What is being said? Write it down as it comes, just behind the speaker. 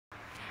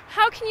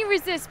How can you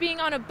resist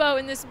being on a boat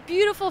in this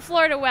beautiful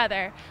Florida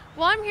weather?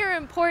 Well, I'm here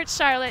in Port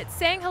Charlotte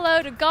saying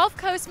hello to Gulf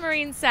Coast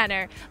Marine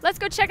Center. Let's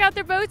go check out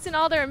their boats and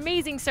all their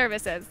amazing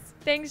services.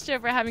 Thanks, Joe,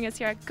 for having us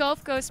here at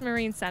Gulf Coast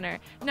Marine Center.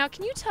 Now,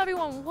 can you tell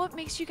everyone what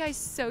makes you guys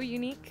so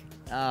unique?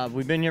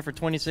 We've been here for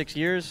 26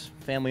 years,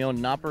 family owned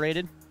and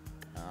operated.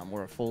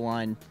 We're a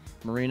full-line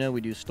marina.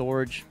 We do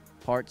storage,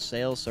 parts,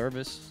 sales,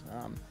 service.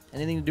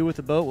 Anything to do with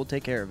the boat, we'll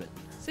take care of it.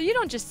 So you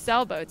don't just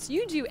sell boats,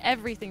 you do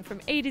everything from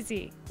A to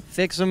Z.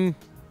 Fix them,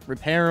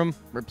 repair them,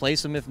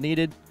 replace them if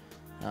needed.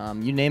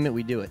 You name it,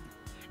 we do it.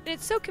 And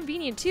it's so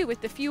convenient too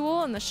with the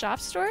fuel and the shop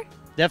store.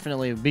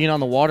 Definitely, being on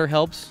the water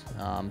helps.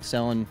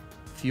 Selling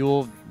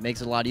fuel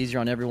makes it a lot easier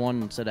on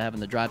everyone instead of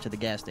having to drive to the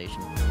gas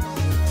station.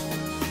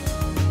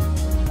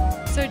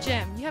 So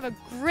Jim, you have a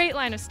great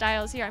line of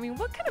styles here. I mean,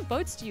 what kind of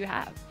boats do you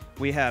have?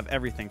 We have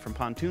everything from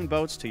pontoon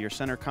boats to your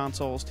center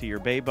consoles to your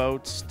bay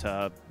boats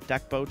to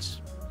deck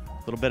boats.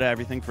 A little bit of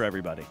everything for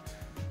everybody.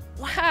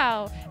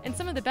 Wow, and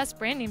some of the best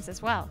brand names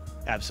as well.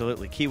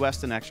 Absolutely. Key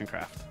West and Action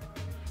Craft.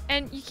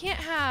 And you can't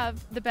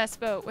have the best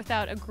boat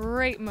without a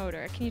great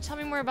motor. Can you tell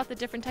me more about the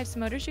different types of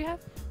motors you have?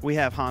 We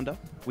have Honda,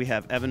 we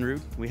have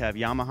Evinrude, we have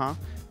Yamaha,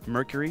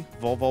 Mercury,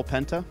 Volvo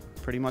Penta,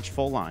 pretty much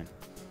full line.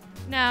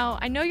 Now,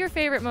 I know your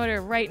favorite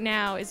motor right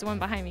now is the one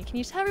behind me. Can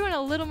you tell everyone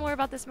a little more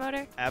about this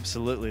motor?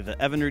 Absolutely. The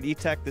Evinrude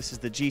E-Tech, this is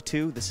the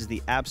G2. This is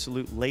the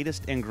absolute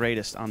latest and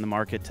greatest on the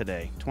market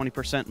today.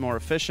 20% more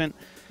efficient,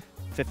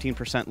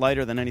 15%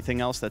 lighter than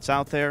anything else that's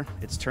out there.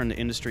 It's turned the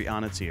industry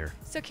on its ear.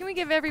 So can we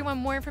give everyone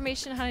more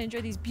information on how to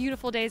enjoy these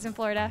beautiful days in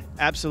Florida?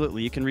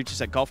 Absolutely. You can reach us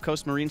at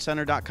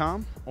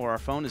GulfCoastMarineCenter.com or our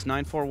phone is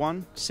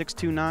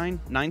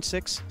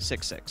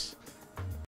 941-629-9666.